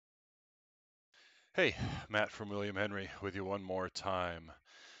Hey, Matt from William Henry with you one more time.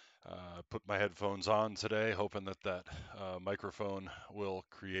 Put my headphones on today, hoping that microphone will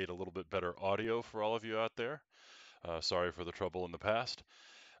create a little bit better audio for all of you out there. Sorry for the trouble in the past.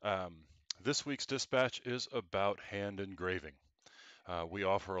 Um, this week's dispatch is about hand engraving. We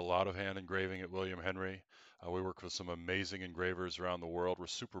offer a lot of hand engraving at William Henry. We work with some amazing engravers around the world. We're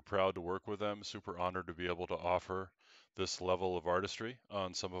super proud to work with them, super honored to be able to offer this level of artistry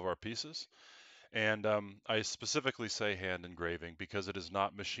on some of our pieces. And I specifically say hand engraving because it is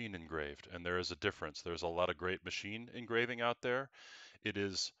not machine engraved, and there is a difference. There's a lot of great machine engraving out there. It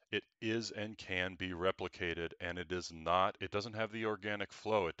is and can be replicated, and it is not. It doesn't have the organic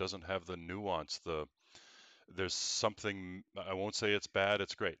flow. It doesn't have the nuance. There's something. I won't say it's bad.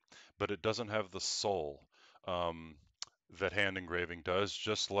 It's great, but it doesn't have the soul. Um, that hand engraving does,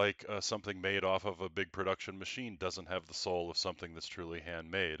 just like something made off of a big production machine doesn't have the soul of something that's truly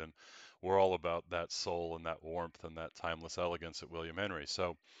handmade. And we're all about that soul and that warmth and that timeless elegance at William Henry.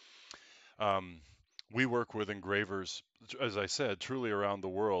 So um, we work with engravers, as I said, truly around the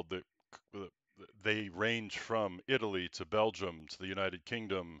world. That they range from Italy to Belgium to the United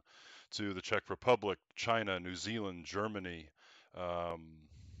Kingdom to the Czech Republic, China, New Zealand, Germany. Um,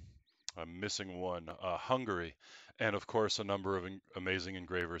 I'm missing one, Hungary, and of course a number of amazing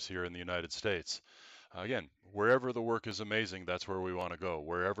engravers here in the United States. Again, wherever the work is amazing, that's where we want to go.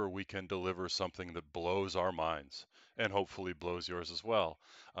 Wherever we can deliver something that blows our minds and hopefully blows yours as well,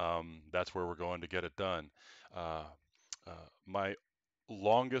 that's where we're going to get it done. Uh, my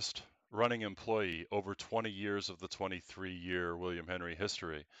longest running employee, over 20 years of the 23-year William Henry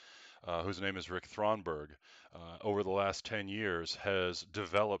history, whose name is Rick Thronberg, over the last 10 years has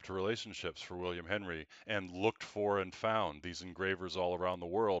developed relationships for William Henry and looked for and found these engravers all around the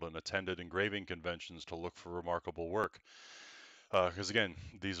world and attended engraving conventions to look for remarkable work. Because again,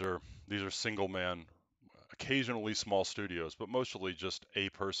 these are single man, occasionally small studios, but mostly just a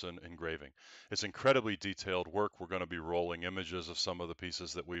person engraving. It's incredibly detailed work. We're going to be rolling images of some of the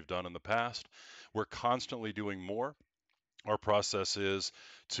pieces that we've done in the past. We're constantly doing more. Our process is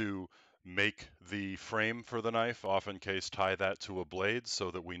to make the frame for the knife, often case tie that to a blade so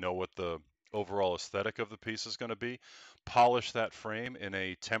that we know what the overall aesthetic of the piece is going to be, polish that frame in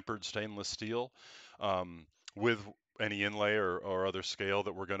a tempered stainless steel with any inlay or other scale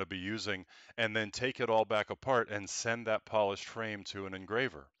that we're going to be using, and then take it all back apart and send that polished frame to an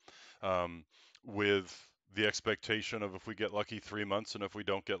engraver um, with the expectation of, if we get lucky, 3 months, and if we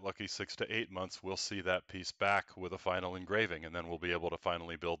don't get lucky, 6 to 8 months, we'll see that piece back with a final engraving, and then we'll be able to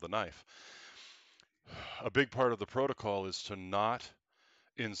finally build the knife. A big part of the protocol is to not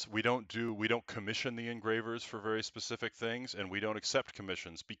we don't commission the engravers for very specific things, and we don't accept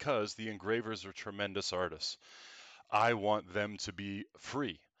commissions because the engravers are tremendous artists. I want them to be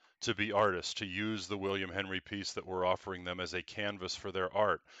free, to be artists, to use the William Henry piece that we're offering them as a canvas for their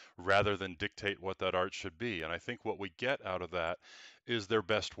art rather than dictate what that art should be. And I think what we get out of that is their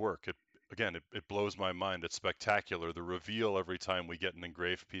best work. It blows my mind. It's spectacular. The reveal every time we get an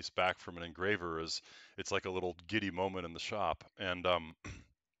engraved piece back from an engraver is, it's like a little giddy moment in the shop. And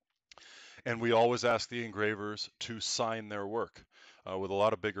we always ask the engravers to sign their work. With a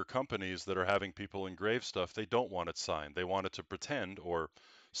lot of bigger companies that are having people engrave stuff, they don't want it signed. They want it to pretend or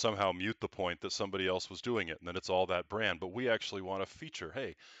somehow mute the point that somebody else was doing it and that it's all that brand. But we actually want to feature,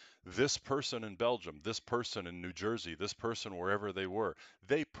 hey, this person in Belgium, this person in New Jersey, this person wherever they were,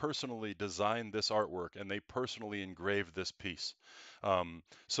 they personally designed this artwork and they personally engraved this piece.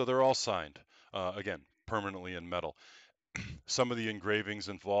 So they're all signed, again, permanently in metal. Some of the engravings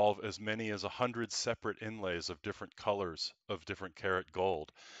involve as many as 100 separate inlays of different colors of different karat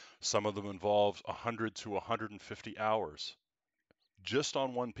gold. Some of them involve 100 to 150 hours just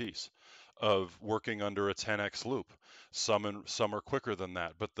on one piece of working under a 10x loop. Some are quicker than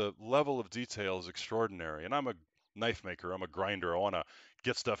that, but the level of detail is extraordinary. And I'm a knife maker, I'm a grinder. I want to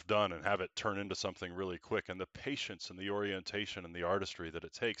get stuff done and have it turn into something really quick. And the patience and the orientation and the artistry that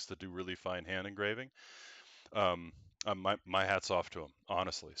it takes to do really fine hand engraving, um, my hat's off to him,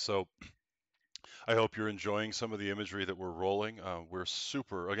 honestly. So I hope you're enjoying some of the imagery that we're rolling.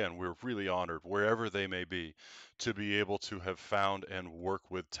 We're really honored, wherever they may be able to have found and work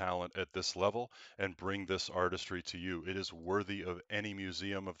with talent at this level and bring this artistry to you. It is worthy of any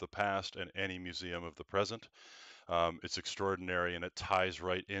museum of the past and any museum of the present. It's extraordinary, and it ties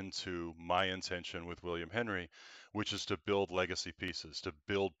right into my intention with William Henry, which is to build legacy pieces, to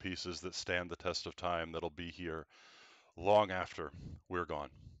build pieces that stand the test of time, that'll be here long after we're gone.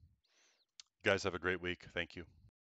 You guys have a great week. Thank you.